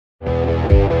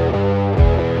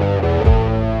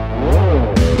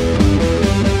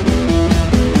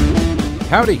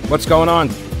Howdy, what's going on?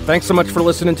 Thanks so much for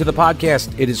listening to the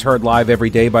podcast. It is heard live every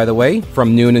day, by the way,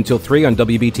 from noon until 3 on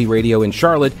WBT Radio in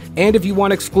Charlotte. And if you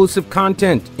want exclusive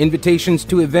content, invitations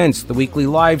to events, the weekly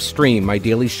live stream, my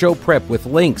daily show prep with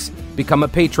links, become a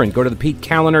patron. Go to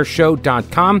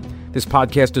thePeteCallenderShow.com. This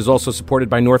podcast is also supported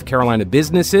by North Carolina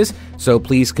businesses, so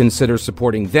please consider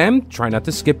supporting them. Try not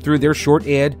to skip through their short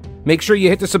ad. Make sure you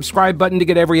hit the subscribe button to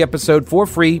get every episode for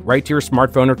free right to your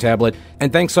smartphone or tablet.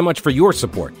 And thanks so much for your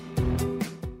support.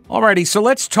 Alrighty, so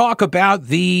let's talk about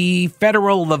the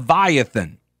federal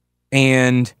Leviathan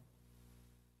and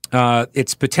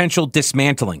its potential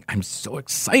dismantling. I'm so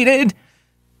excited.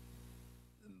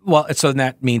 Well, so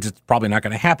that means it's probably not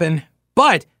going to happen,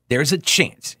 but there's a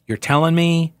chance. You're telling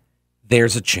me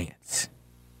there's a chance.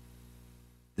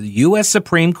 The U.S.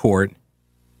 Supreme Court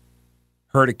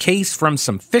heard a case from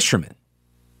some fishermen,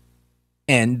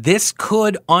 and this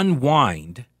could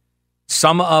unwind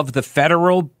some of the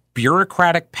federal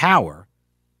bureaucratic power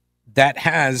that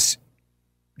has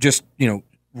just,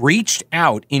 reached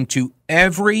out into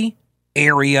every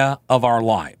area of our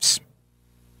lives.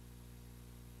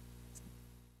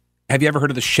 Have you ever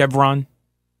heard of the Chevron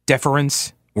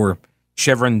deference or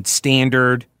Chevron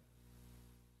standard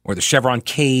or the Chevron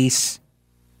case?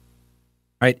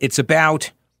 Right? It's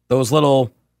about those little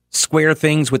square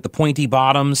things with the pointy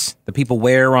bottoms that people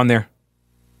wear on their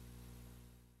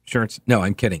shirts. No,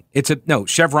 I'm kidding.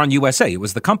 Chevron USA. It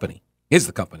was the company. Is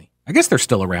the company. I guess they're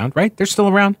still around, right? They're still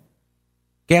around.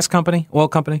 Gas company, oil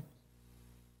company.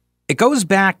 It goes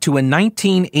back to a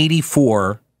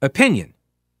 1984 opinion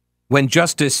when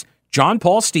Justice John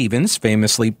Paul Stevens,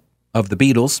 famously of the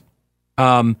Beatles,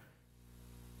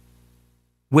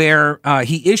 where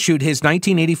he issued his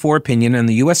 1984 opinion in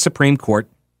the U.S. Supreme Court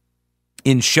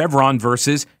in Chevron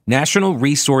versus National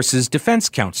Resources Defense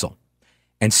Council.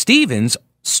 And Stevens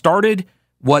started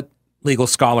what legal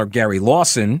scholar Gary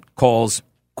Lawson calls,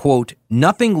 quote,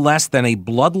 nothing less than a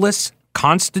bloodless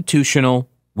constitutional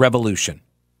revolution.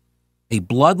 A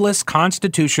bloodless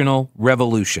constitutional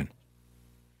revolution.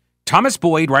 Thomas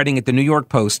Boyd, writing at the New York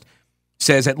Post,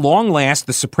 says, at long last,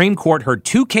 the Supreme Court heard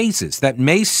two cases that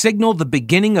may signal the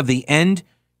beginning of the end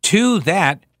to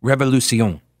that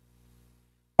revolution.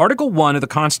 Article 1 of the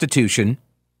Constitution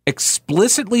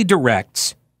explicitly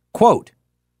directs, quote,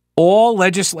 all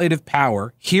legislative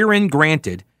power herein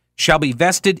granted shall be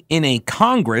vested in a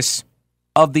Congress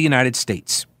of the United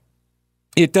States.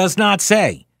 It does not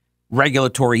say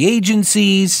regulatory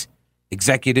agencies,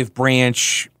 executive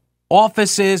branch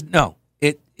offices. No,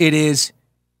 it is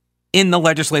in the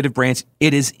legislative branch.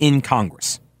 It is in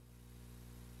Congress.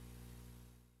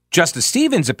 Justice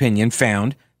Stevens' opinion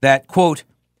found that, quote,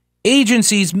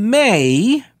 agencies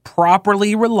may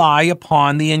properly rely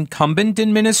upon the incumbent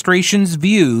administration's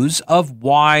views of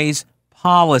wise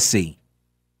policy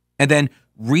and then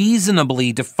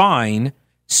reasonably define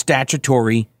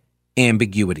statutory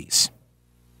ambiguities.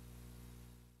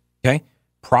 Okay?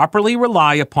 Properly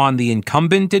rely upon the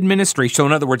incumbent administration. So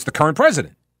in other words, the current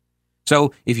president.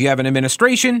 So if you have an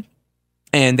administration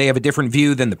and they have a different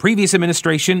view than the previous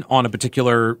administration on a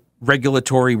particular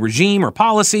regulatory regime or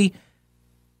policy,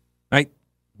 right?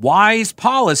 Wise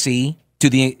policy to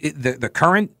the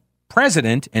current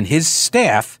president and his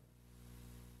staff,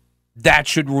 that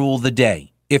should rule the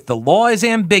day. If the law is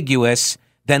ambiguous,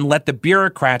 then let the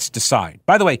bureaucrats decide.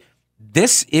 By the way,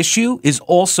 this issue is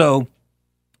also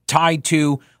tied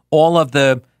to all of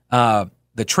the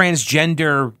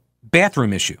transgender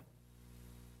bathroom issue,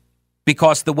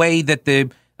 because the way that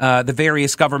the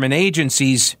various government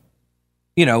agencies,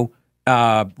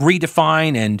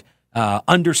 redefine and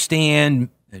understand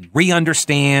and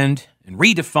re-understand and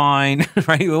redefine,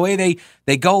 right? The way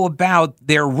they go about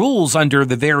their rules under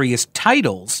the various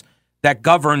titles that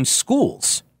govern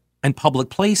schools and public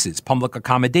places, public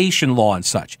accommodation law and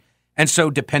such. And so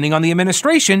depending on the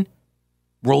administration,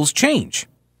 rules change,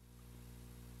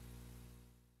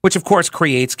 which of course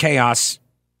creates chaos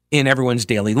in everyone's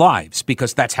daily lives,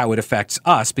 because that's how it affects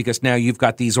us, because now you've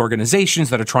got these organizations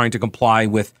that are trying to comply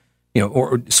with,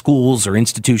 or schools or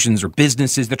institutions or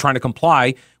businesses, they're trying to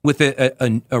comply with a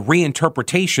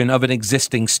reinterpretation of an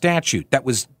existing statute that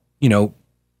was,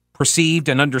 perceived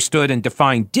and understood and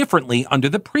defined differently under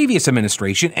the previous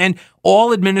administration and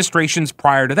all administrations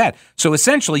prior to that. So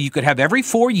essentially, you could have every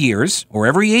 4 years or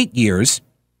every 8 years,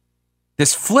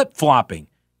 this flip-flopping,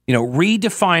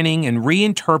 redefining and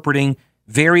reinterpreting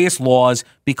various laws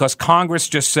because Congress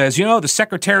just says, the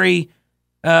Secretary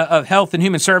of Health and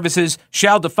Human Services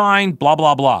shall define blah,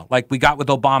 blah, blah, like we got with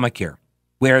Obamacare,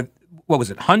 where,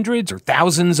 hundreds or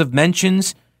thousands of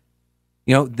mentions?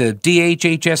 The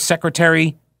DHHS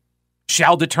Secretary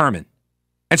shall determine.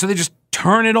 And so they just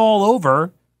turn it all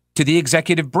over to the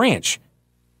executive branch.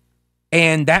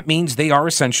 And that means they are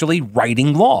essentially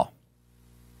writing law,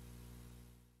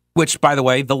 which, by the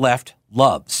way, the left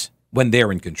loves when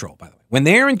they're in control, by the way. When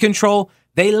they're in control,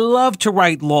 they love to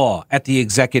write law at the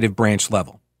executive branch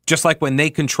level, just like when they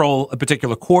control a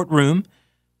particular courtroom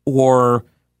or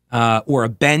a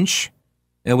bench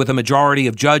with a majority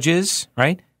of judges,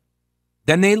 right?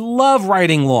 Then they love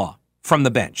writing law from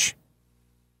the bench.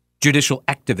 Judicial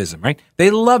activism, right?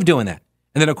 They love doing that.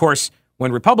 And then, of course,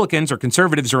 when Republicans or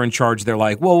conservatives are in charge, they're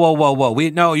like, whoa.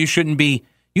 You shouldn't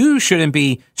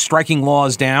be striking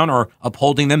laws down or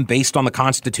upholding them based on the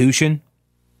Constitution.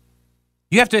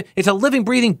 It's a living,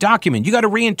 breathing document. You got to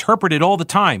reinterpret it all the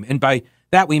time. And by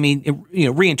that, we mean,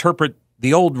 reinterpret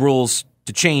the old rules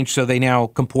to change so they now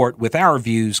comport with our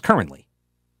views currently.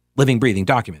 Living, breathing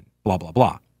document, blah, blah,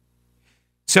 blah.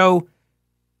 So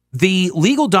the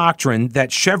legal doctrine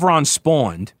that Chevron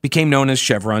spawned became known as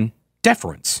Chevron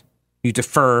deference. You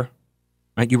defer,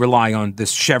 right? You rely on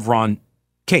this Chevron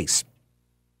case.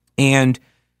 And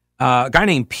a guy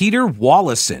named Peter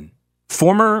Wallison,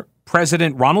 former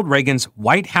President Ronald Reagan's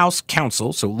White House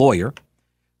counsel, so lawyer,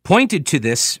 pointed to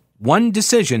this one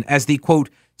decision as the, quote,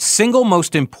 single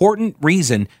most important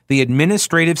reason the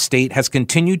administrative state has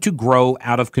continued to grow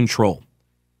out of control.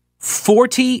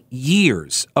 40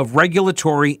 years of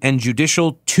regulatory and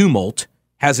judicial tumult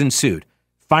has ensued,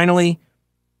 finally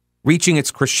reaching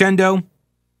its crescendo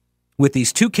with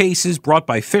these two cases brought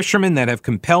by fishermen that have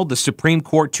compelled the Supreme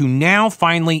Court to now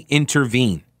finally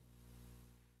intervene.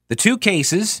 The two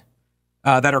cases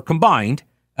that are combined,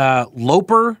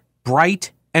 Loper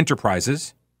Bright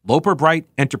Enterprises,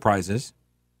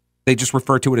 they just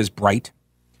refer to it as Bright,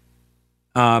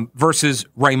 versus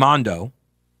Raimondo,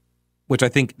 which I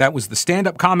think that was the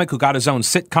stand-up comic who got his own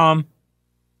sitcom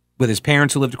with his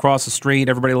parents who lived across the street.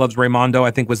 Everybody Loves Raimondo,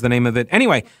 I think was the name of it.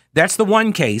 Anyway, that's the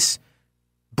one case,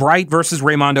 Bright versus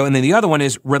Raimondo, and then the other one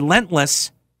is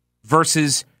Relentless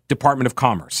versus Department of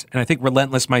Commerce. And I think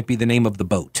Relentless might be the name of the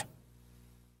boat.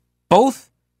 Both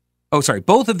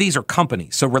of these are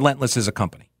companies, so Relentless is a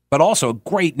company, but also a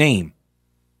great name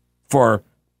for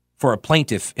a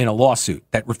plaintiff in a lawsuit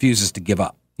that refuses to give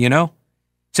up, you know?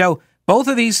 So both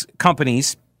of these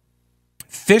companies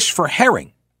fish for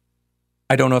herring.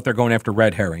 I don't know if they're going after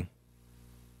red herring,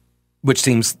 which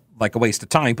seems like a waste of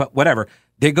time, but whatever.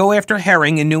 They go after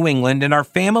herring in New England and are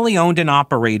family owned and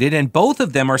operated, and both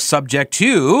of them are subject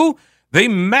to the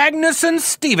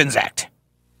Magnuson-Stevens Act.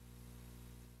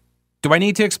 Do I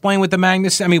need to explain what the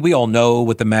Magnuson? I mean, we all know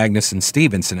what the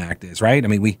Magnuson-Stevenson Act is, right? I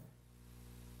mean,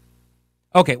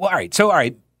 Okay, well, all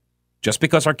right. Just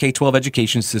because our K-12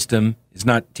 education system is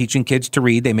not teaching kids to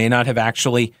read, they may not have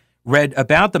actually read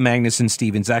about the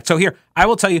Magnuson-Stevens Act. So here, I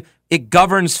will tell you, it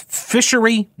governs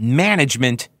fishery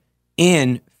management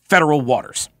in federal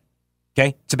waters.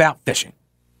 Okay? It's about fishing.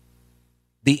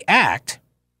 The act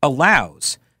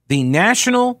allows the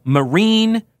National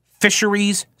Marine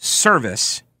Fisheries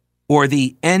Service, or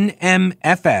the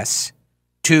NMFS,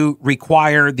 to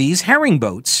require these herring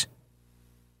boats,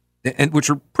 which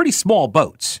are pretty small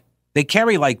boats. They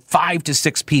carry like 5 to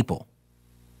 6 people.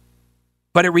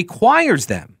 But it requires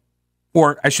them,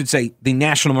 or I should say the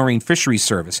National Marine Fisheries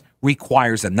Service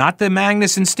requires them, not the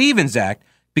Magnuson-Stevens Act,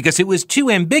 because it was too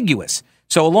ambiguous.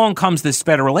 So along comes this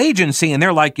federal agency, and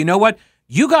they're like, you know what?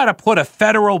 You got to put a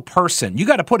federal person, you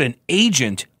got to put an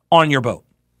agent on your boat.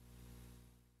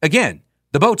 Again,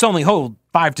 the boats only hold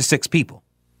 5 to 6 people.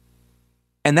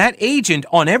 And that agent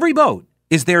on every boat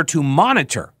is there to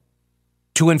monitor,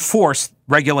 to enforce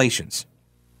regulations.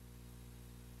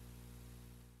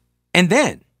 And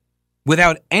then,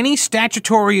 without any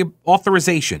statutory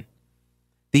authorization,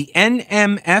 the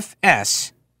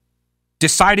NMFS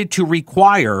decided to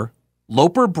require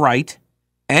Loper Bright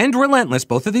and Relentless,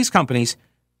 both of these companies,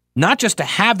 not just to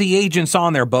have the agents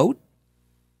on their boat,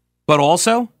 but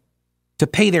also to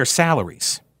pay their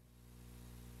salaries.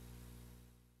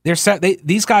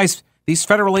 These guys, these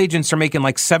federal agents are making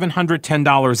like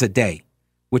 $710 a day,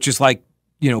 which is like,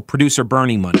 producer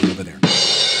Bernie money over there.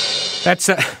 That's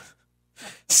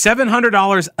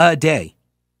 $700 a day.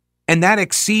 And that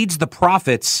exceeds the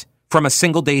profits from a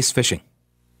single day's fishing.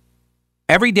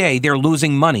 Every day they're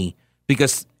losing money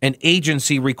because an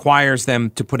agency requires them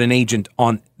to put an agent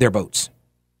on their boats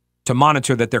to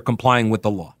monitor that they're complying with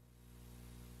the law.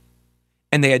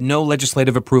 And they had no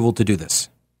legislative approval to do this.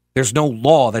 There's no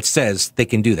law that says they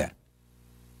can do that.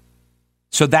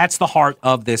 So that's the heart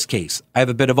of this case. I have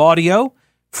a bit of audio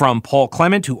from Paul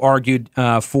Clement, who argued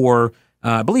I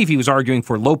believe he was arguing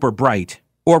for Loper Bright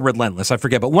or Relentless, I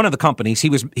forget, but one of the companies. He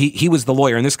was the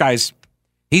lawyer, and this guy's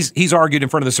He's argued in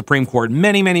front of the Supreme Court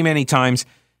many, many, many times.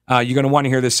 You're going to want to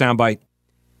hear this soundbite.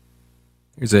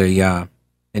 Here's an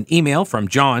email from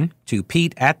John to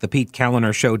Pete at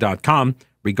thePeteCallenderShow.com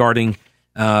regarding,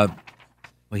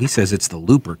 he says it's the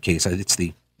Looper case. It's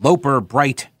the Loper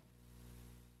Bright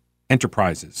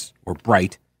Enterprises, or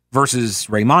Bright, versus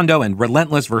Raimondo, and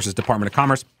Relentless versus Department of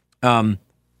Commerce.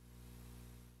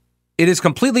 It is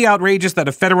completely outrageous that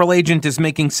a federal agent is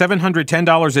making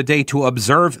 $710 a day to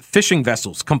observe fishing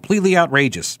vessels. Completely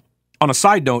outrageous. On a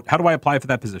side note, how do I apply for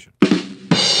that position?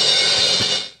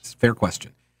 It's a fair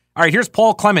question. All right, here's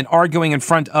Paul Clement arguing in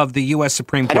front of the U.S.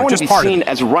 Supreme Court. I don't want to be seen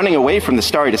as running away from the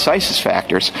stare decisis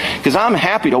factors, because I'm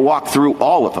happy to walk through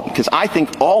all of them, because I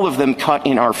think all of them cut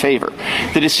in our favor.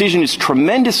 The decision is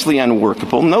tremendously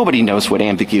unworkable. Nobody knows what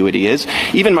ambiguity is.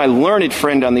 Even my learned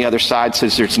friend on the other side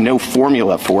says there's no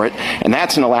formula for it, and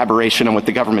that's an elaboration on what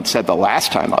the government said the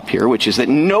last time up here, which is that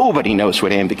nobody knows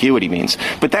what ambiguity means.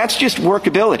 But that's just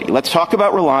workability. Let's talk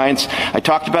about reliance. I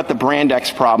talked about the Brand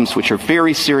X problems, which are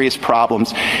very serious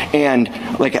problems. And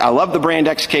I love the Brand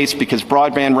X case because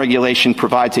broadband regulation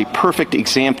provides a perfect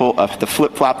example of the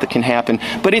flip-flop that can happen.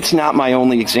 But it's not my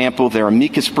only example. There are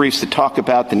amicus briefs that talk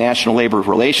about the National Labor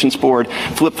Relations Board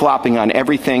flip-flopping on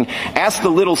everything. Ask the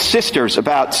Little Sisters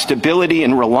about stability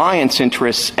and reliance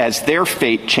interests as their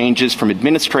fate changes from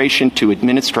administration to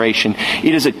administration.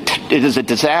 It is a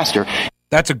disaster.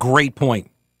 That's a great point.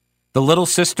 The Little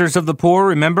Sisters of the Poor,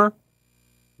 remember?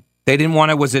 They didn't want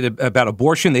to, was it about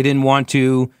abortion? They didn't want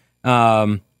to,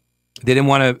 they didn't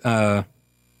want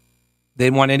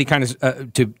any kind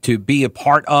of, to be a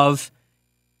part of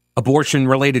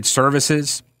abortion-related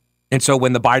services. And so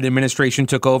when the Biden administration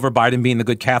took over, Biden being the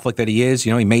good Catholic that he is,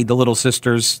 he made the Little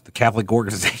Sisters, the Catholic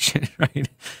organization, right,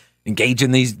 engage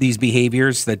in these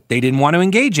behaviors that they didn't want to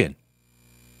engage in.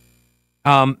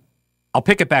 I'll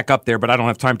pick it back up there, but I don't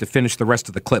have time to finish the rest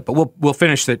of the clip. But we'll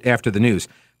finish it after the news.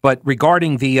 But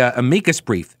regarding the amicus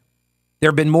brief, there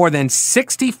have been more than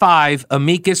 65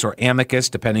 amicus or amicus,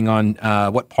 depending on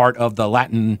what part of the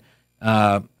Latin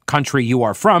country you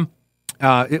are from.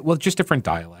 Just different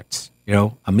dialects,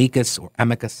 amicus or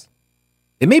amicus.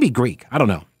 It may be Greek. I don't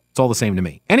know. It's all the same to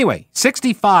me. Anyway,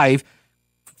 65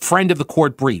 friend of the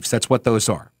court briefs. That's what those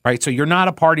are, right? So you're not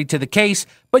a party to the case,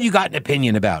 but you got an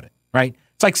opinion about it, right?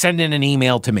 It's like sending an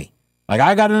email to me.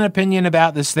 I got an opinion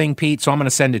about this thing, Pete, so I'm going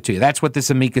to send it to you. That's what this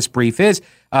amicus brief is.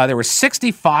 There were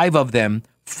 65 of them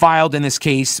filed in this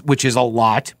case, which is a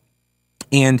lot.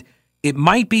 And it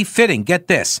might be fitting. Get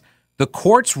this. The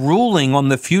court's ruling on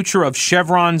the future of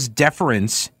Chevron's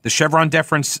deference, the Chevron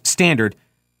deference standard,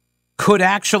 could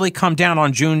actually come down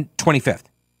on June 25th,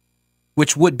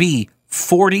 which would be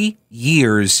 40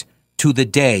 years to the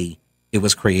day it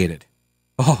was created.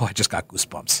 Oh, I just got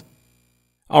goosebumps.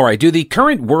 All right, do the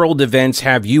current world events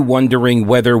have you wondering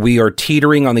whether we are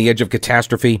teetering on the edge of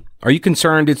catastrophe? Are you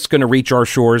concerned it's going to reach our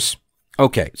shores?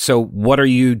 Okay, so what are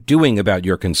you doing about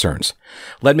your concerns?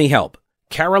 Let me help.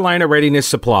 Carolina Readiness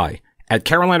Supply at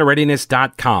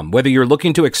carolinareadiness.com. Whether you're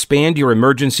looking to expand your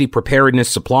emergency preparedness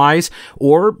supplies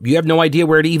or you have no idea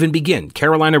where to even begin,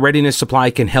 Carolina Readiness Supply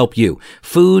can help you.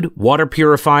 Food, water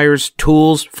purifiers,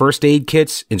 tools, first aid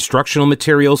kits, instructional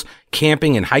materials,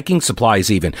 camping and hiking supplies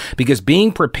even, because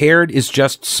being prepared is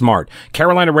just smart.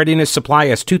 Carolina Readiness Supply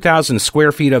has 2,000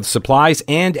 square feet of supplies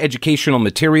and educational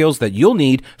materials that you'll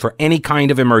need for any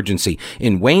kind of emergency.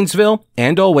 In Waynesville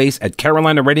and always at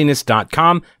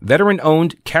carolinareadiness.com,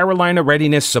 veteran-owned Carolina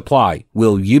Readiness Supply.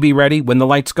 Will you be ready when the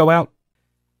lights go out?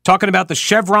 Talking about the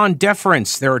Chevron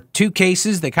deference, there are two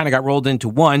cases. They kind of got rolled into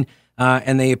one,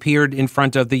 and they appeared in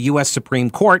front of the U.S. Supreme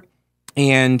Court.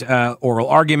 And oral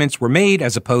arguments were made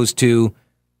as opposed to,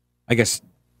 I guess,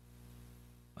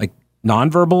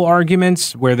 nonverbal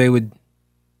arguments where they would,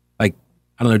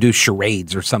 do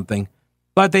charades or something.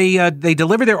 But they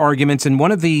delivered their arguments, and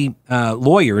one of the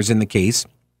lawyers in the case,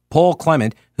 Paul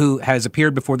Clement, who has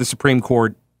appeared before the Supreme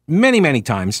Court many, many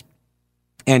times,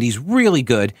 and he's really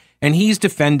good, and he's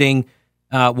defending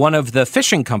one of the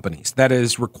fishing companies that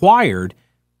is required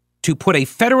to put a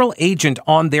federal agent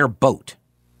on their boat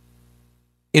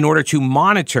in order to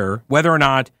monitor whether or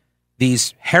not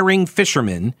these herring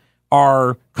fishermen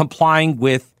are complying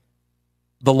with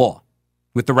the law,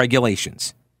 with the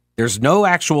regulations. There's no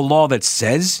actual law that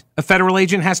says a federal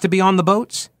agent has to be on the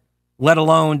boats, let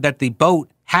alone that the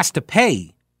boat has to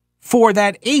pay for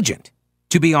that agent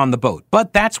to be on the boat.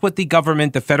 But that's what the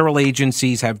government, the federal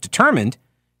agencies have determined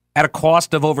at a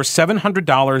cost of over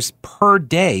 $700 per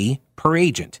day per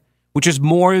agent, which is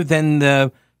more than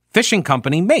the fishing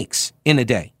company makes in a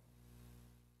day.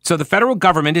 So the federal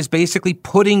government is basically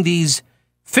putting these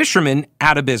fishermen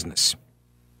out of business.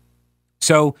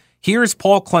 So Here's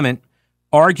Paul Clement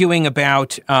arguing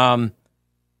about,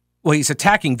 he's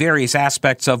attacking various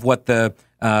aspects of what the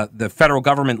federal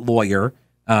government lawyer,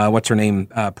 what's her name,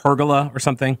 Pergola or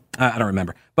something? I don't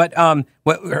remember. But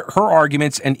her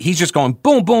arguments, and he's just going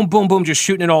boom, boom, boom, boom, just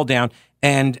shooting it all down.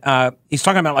 And he's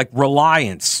talking about like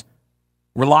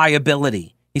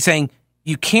reliability. He's saying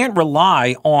you can't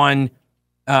rely on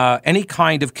any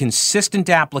kind of consistent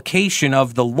application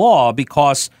of the law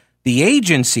because the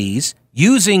agencies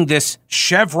using this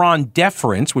Chevron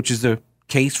deference, which is a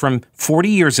case from 40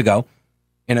 years ago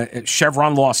in a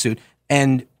Chevron lawsuit,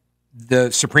 and the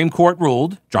Supreme Court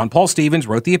ruled, John Paul Stevens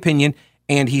wrote the opinion,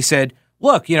 and he said,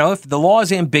 look, if the law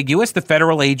is ambiguous, the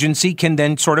federal agency can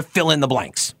then sort of fill in the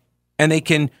blanks. And they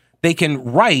can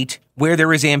write where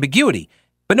there is ambiguity,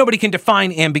 but nobody can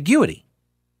define ambiguity.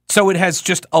 So it has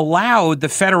just allowed the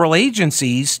federal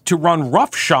agencies to run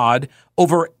roughshod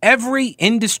over every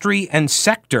industry and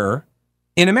sector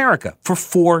in America for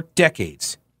 4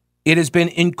 decades. It has been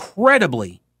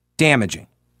incredibly damaging.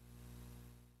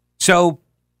 So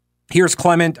here's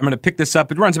Clement. I'm going to pick this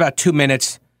up. It runs about 2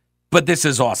 minutes, but this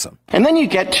is awesome. And then you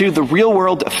get to the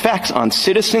real-world effects on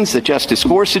citizens that Justice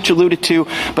Gorsuch alluded to,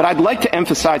 but I'd like to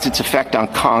emphasize its effect on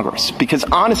Congress, because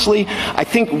honestly, I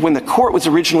think when the court was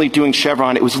originally doing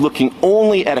Chevron, it was looking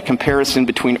only at a comparison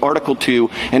between Article 2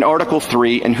 and Article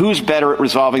 3 and who's better at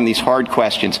resolving these hard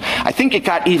questions. I think it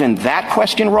got even that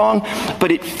question wrong,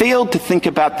 but it failed to think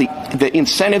about the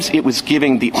incentives it was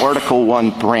giving the Article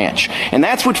 1 branch. And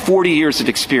that's what 40 years of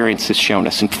experience has shown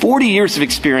us. And 40 years of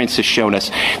experience has shown us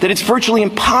that it's virtually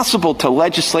impossible to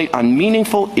legislate on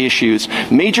meaningful issues,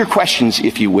 major questions,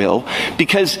 if you will,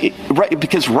 because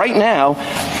right now,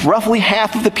 roughly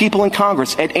half of the people in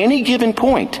Congress at any given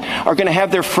point are going to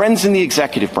have their friends in the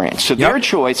executive branch. So their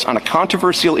choice on a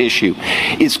controversial issue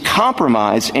is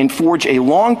compromise and forge a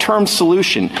long-term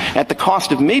solution at the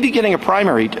cost of maybe getting a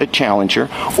primary challenger,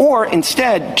 or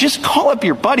instead just call up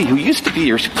your buddy who used to be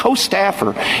your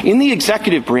co-staffer in the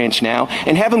executive branch now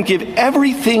and have him give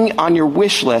everything on your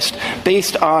wish list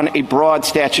based on a broad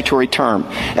statutory term.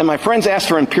 And my friends asked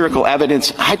for empirical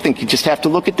evidence. I think you just have to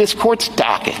look at this court's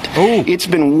docket. Ooh. It's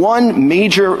been one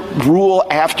major rule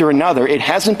after another. It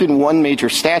hasn't been one major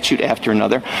statute after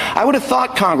another. I would have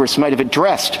thought Congress might have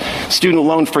addressed student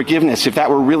loan forgiveness if that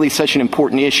were really such an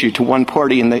important issue to one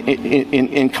party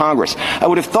in Congress. I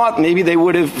would have thought maybe they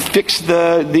would have fixed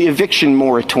the eviction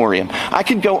moratorium. I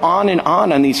could go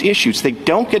on these issues. They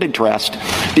don't get addressed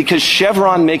because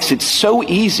Chevron makes it so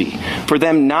easy for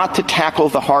them not to tackle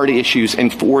the hard issues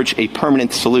and forge a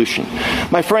permanent solution.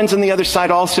 My friends on the other side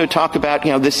also talk about,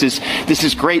 this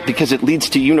is great because it leads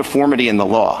to uniformity in the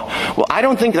law. Well, I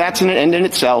don't think that's an end in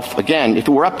itself. Again, if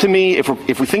it were up to me,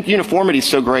 if we think uniformity is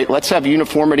so great, let's have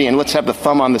uniformity and let's have the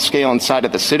thumb on the scale inside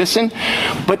of the citizen.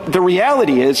 But the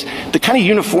reality is the kind of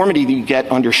uniformity that you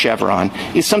get under Chevron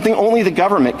is something only the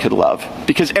government could love,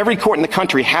 because every court in the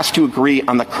country has to agree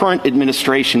on the current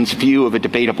administration's view of a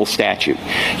debatable statute.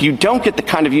 You don't get the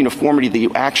kind of uniformity that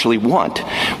you actually want,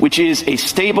 which is a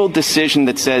stable decision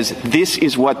that says this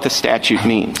is what the statute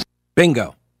means.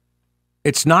 Bingo.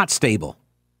 It's not stable.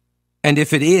 And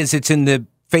if it is, it's in the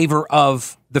favor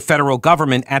of the federal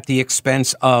government at the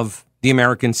expense of the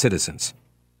American citizens.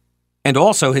 And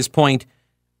also his point,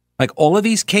 like all of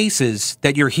these cases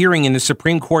that you're hearing in the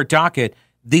Supreme Court docket,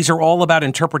 these are all about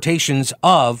interpretations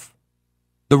of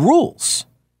the rules,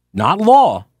 not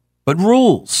law, but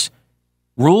rules.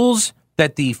 Rules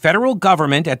that the federal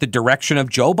government, at the direction of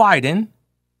Joe Biden,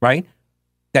 right,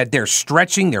 that they're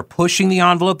stretching, they're pushing the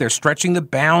envelope, they're stretching the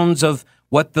bounds of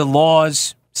what the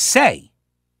laws say,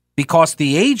 because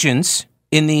the agents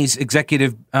in these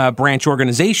executive branch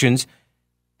organizations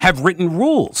have written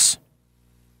rules,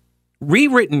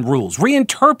 rewritten rules,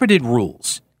 reinterpreted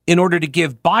rules in order to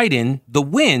give Biden the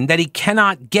win that he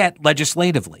cannot get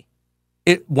legislatively.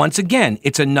 Once again,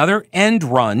 it's another end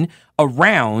run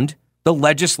around the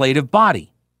legislative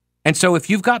body. And so if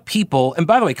you've got people, and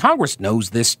by the way, Congress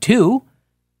knows this too,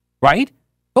 right?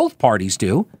 Both parties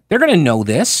do. They're going to know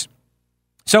this.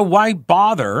 So why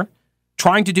bother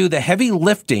trying to do the heavy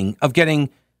lifting of getting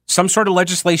some sort of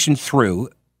legislation through,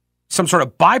 some sort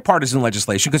of bipartisan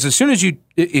legislation? Because as soon as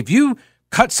if you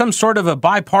cut some sort of a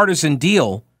bipartisan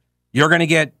deal, you're going to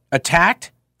get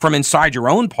attacked from inside your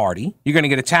own party. You're going to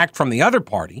get attacked from the other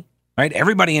party. Right?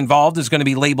 Everybody involved is going to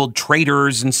be labeled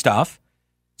traitors and stuff.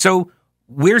 So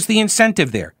where's the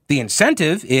incentive there? The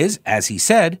incentive is, as he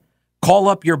said, call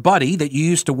up your buddy that you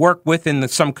used to work with in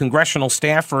some congressional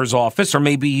staffer's office, or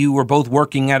maybe you were both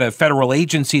working at a federal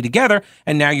agency together,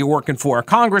 and now you're working for a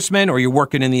congressman, or you're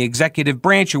working in the executive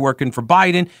branch, you're working for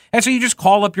Biden. And so you just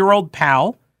call up your old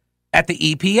pal, at the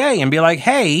EPA and be like,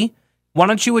 hey, why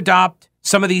don't you adopt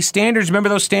some of these standards? Remember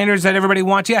those standards that everybody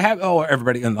wants? Yeah,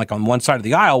 everybody like on one side of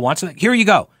the aisle wants it. Here you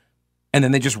go. And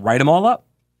then they just write them all up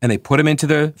and they put them into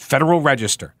the Federal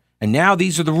Register. And now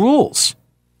these are the rules.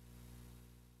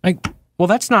 Like, well,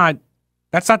 that's not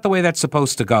the way that's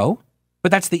supposed to go,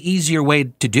 but that's the easier way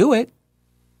to do it.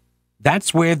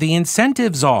 That's where the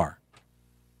incentives are.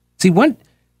 See,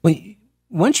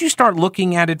 once you start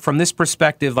looking at it from this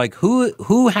perspective, like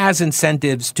who has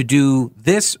incentives to do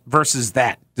this versus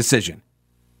that decision?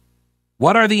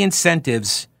 What are the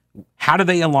incentives? How do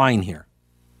they align here?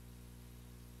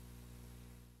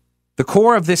 The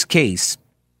core of this case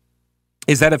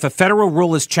is that if a federal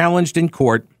rule is challenged in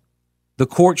court, the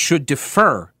court should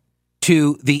defer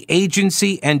to the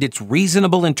agency and its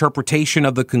reasonable interpretation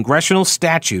of the congressional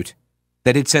statute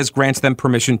that it says grants them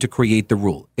permission to create the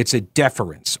rule. It's a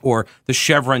deference, or the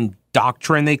Chevron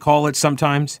doctrine, they call it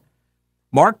sometimes.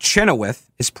 Mark Chenoweth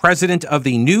is president of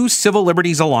the New Civil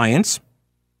Liberties Alliance.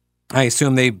 I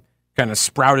assume they kind of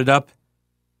sprouted up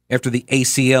after the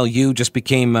ACLU just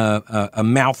became a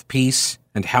mouthpiece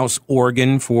and house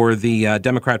organ for the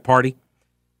Democrat Party.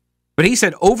 But he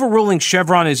said overruling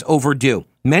Chevron is overdue.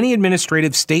 Many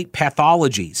administrative state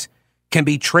pathologies can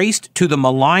be traced to the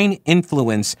malign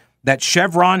influence that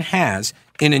Chevron has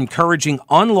in encouraging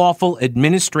unlawful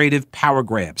administrative power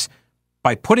grabs.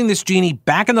 By putting this genie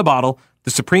back in the bottle,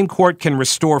 the Supreme Court can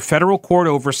restore federal court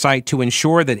oversight to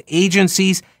ensure that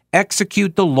agencies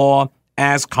execute the law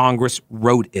as Congress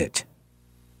wrote it.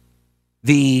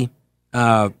 The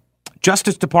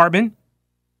Justice Department,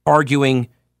 arguing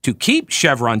to keep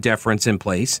Chevron deference in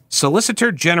place,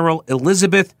 Solicitor General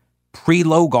Elizabeth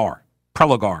Prelogar.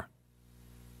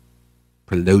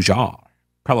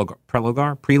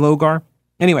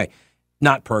 Anyway,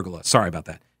 not pergola. Sorry about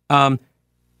that.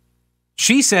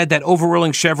 She said that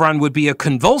overruling Chevron would be a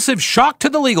convulsive shock to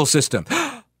the legal system.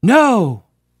 No.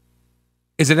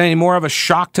 Is it any more of a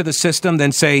shock to the system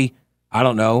than, say, I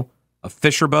don't know, a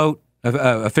fishing boat,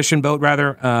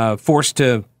 forced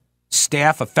to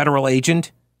staff a federal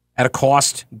agent at a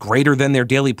cost greater than their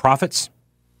daily profits?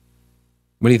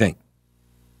 What do you think?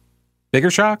 Bigger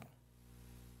shock?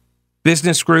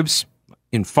 Business groups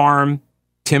in farm,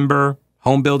 timber,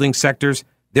 home building sectors,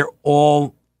 they're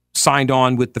all signed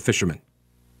on with the fishermen.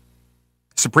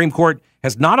 Supreme Court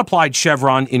has not applied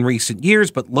Chevron in recent years,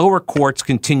 but lower courts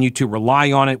continue to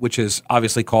rely on it, which has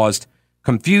obviously caused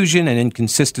confusion and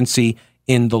inconsistency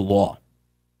in the law.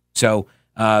 So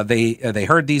they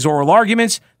heard these oral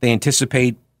arguments. They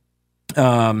anticipate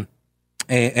an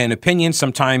opinion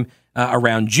sometime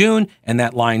around June, and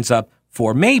that lines up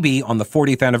for maybe on the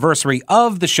 40th anniversary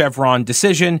of the Chevron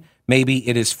decision. Maybe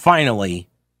it is finally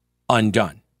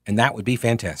undone, and that would be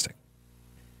fantastic.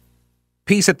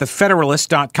 Piece at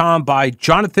thefederalist.com by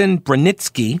Jonathan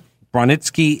Brunitsky.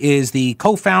 Brunitsky is the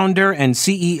co-founder and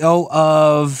CEO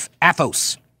of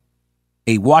Athos,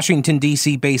 a Washington,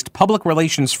 D.C. based public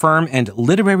relations firm and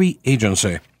literary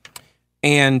agency.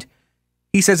 And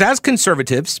he says, as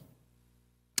conservatives,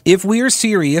 if we are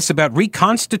serious about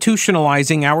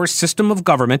reconstitutionalizing our system of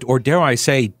government, or dare I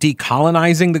say,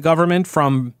 decolonizing the government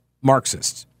from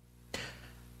Marxists,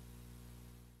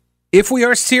 if we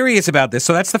are serious about this,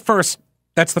 so that's the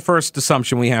first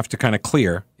assumption we have to kind of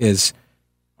clear is,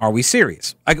 are we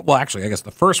serious? I guess the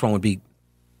first one would be,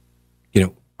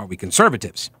 are we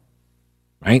conservatives,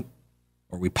 right?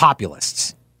 Or are we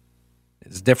populists?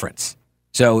 There's a difference.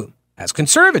 So as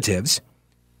conservatives,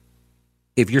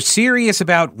 if you're serious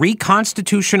about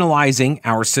reconstitutionalizing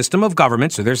our system of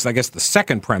government, so there's, I guess, the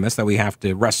second premise that we have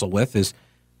to wrestle with is,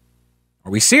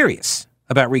 are we serious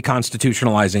about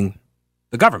reconstitutionalizing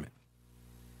the government?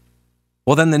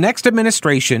 Well, then the next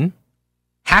administration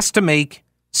has to make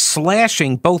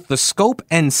slashing both the scope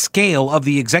and scale of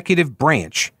the executive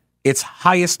branch its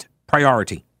highest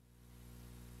priority.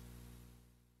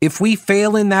 If we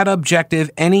fail in that objective,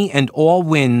 any and all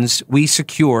wins we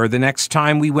secure the next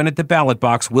time we win at the ballot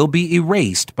box will be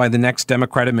erased by the next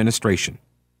Democrat administration.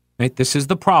 Right? This is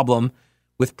the problem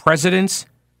with presidents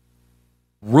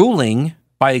ruling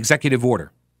by executive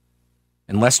order.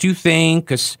 Unless you think,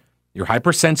 because you're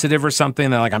hypersensitive or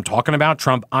something, they're like, I'm talking about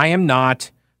Trump. I am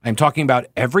not. I'm talking about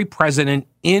every president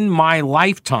in my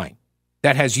lifetime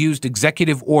that has used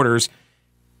executive orders,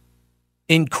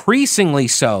 increasingly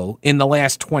so in the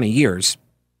last 20 years,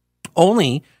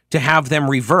 only to have them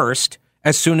reversed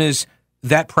as soon as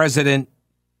that president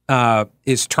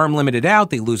is term limited out,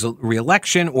 they lose a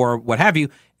re-election or what have you,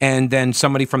 and then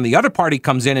somebody from the other party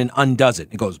comes in and undoes it.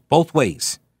 It goes both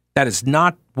ways. That is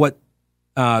not what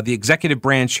the executive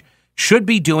branch should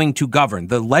be doing to govern.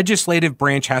 The legislative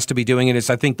branch has to be doing it. It's,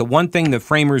 I think, the one thing the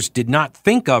framers did not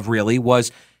think of really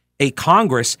was a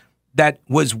Congress that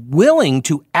was willing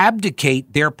to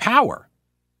abdicate their power.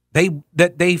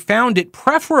 They found it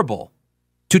preferable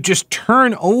to just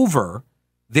turn over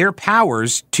their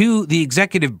powers to the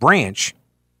executive branch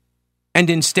and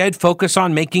instead focus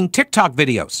on making TikTok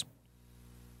videos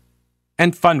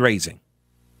and fundraising.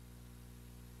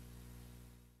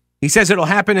 He says it'll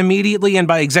happen immediately and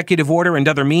by executive order and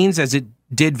other means, as it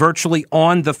did virtually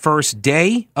on the first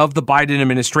day of the Biden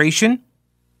administration.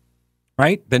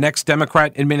 Right? The next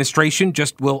Democrat administration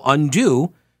just will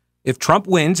undo. If Trump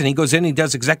wins and he goes in and he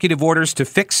does executive orders to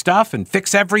fix stuff and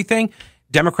fix everything,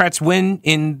 Democrats win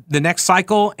in the next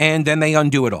cycle and then they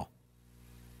undo it all.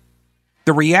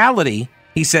 The reality,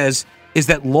 he says, is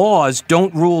that laws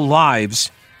don't rule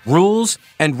lives, rules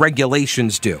and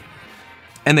regulations do.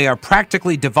 And they are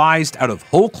practically devised out of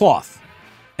whole cloth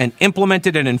and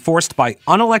implemented and enforced by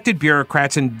unelected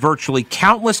bureaucrats in virtually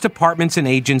countless departments and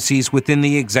agencies within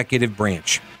the executive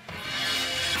branch.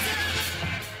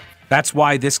 That's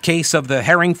why this case of the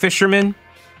herring fishermen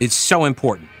is so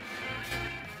important.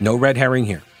 No red herring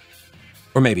here.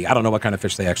 Or maybe, I don't know what kind of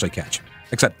fish they actually catch,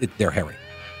 except they're herring.